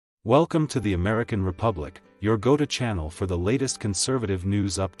Welcome to the American Republic, your go-to channel for the latest conservative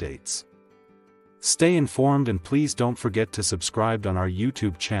news updates. Stay informed and please don't forget to subscribe on our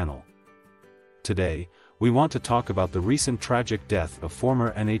YouTube channel. Today, we want to talk about the recent tragic death of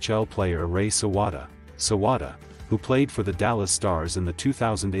former NHL player Raymond Sawada, who played for the Dallas Stars in the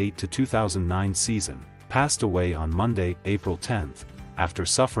 2008-2009 season, passed away on Monday, April 10th, after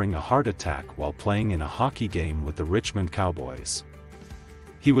suffering a heart attack while playing in a hockey game with the Richmond Cowboys.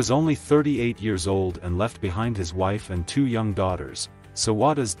 He was only 38 years old and left behind his wife and two young daughters.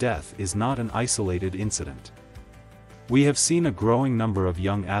 Sawada's death is not an isolated incident. We have seen a growing number of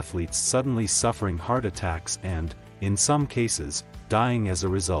young athletes suddenly suffering heart attacks and, in some cases, dying as a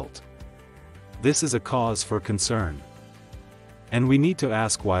result. This is a cause for concern. And we need to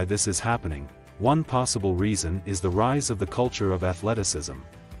ask why this is happening. One possible reason is the rise of the culture of athleticism.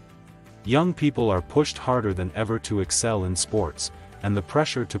 Young people are pushed harder than ever to excel in sports, and the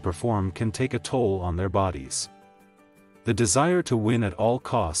pressure to perform can take a toll on their bodies. The desire to win at all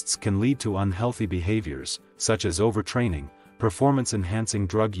costs can lead to unhealthy behaviors, such as overtraining, performance-enhancing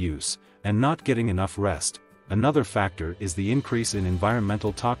drug use, and not getting enough rest. Another factor is the increase in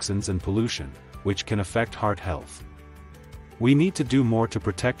environmental toxins and pollution, which can affect heart health. We need to do more to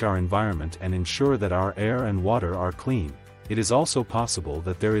protect our environment and ensure that our air and water are clean. It is also possible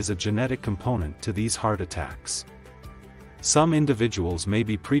that there is a genetic component to these heart attacks. Some individuals may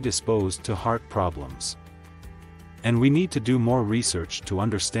be predisposed to heart problems. And we need to do more research to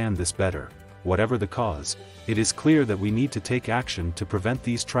understand this better. Whatever the cause, it is clear that we need to take action to prevent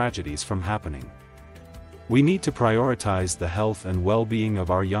these tragedies from happening. We need to prioritize the health and well-being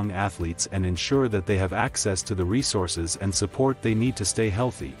of our young athletes and ensure that they have access to the resources and support they need to stay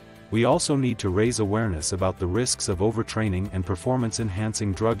healthy. We also need to raise awareness about the risks of overtraining and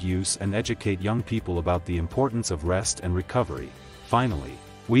performance-enhancing drug use and educate young people about the importance of rest and recovery. Finally,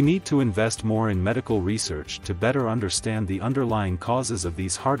 we need to invest more in medical research to better understand the underlying causes of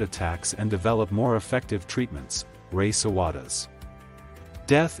these heart attacks and develop more effective treatments. Raymond Sawada's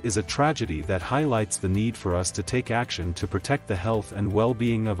death is a tragedy that highlights the need for us to take action to protect the health and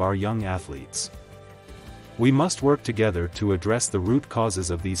well-being of our young athletes. We must work together to address the root causes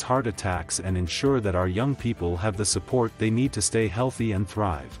of these heart attacks and ensure that our young people have the support they need to stay healthy and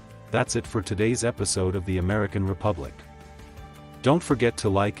thrive. That's it for today's episode of the American Republic. Don't forget to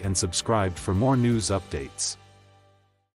like and subscribe for more news updates.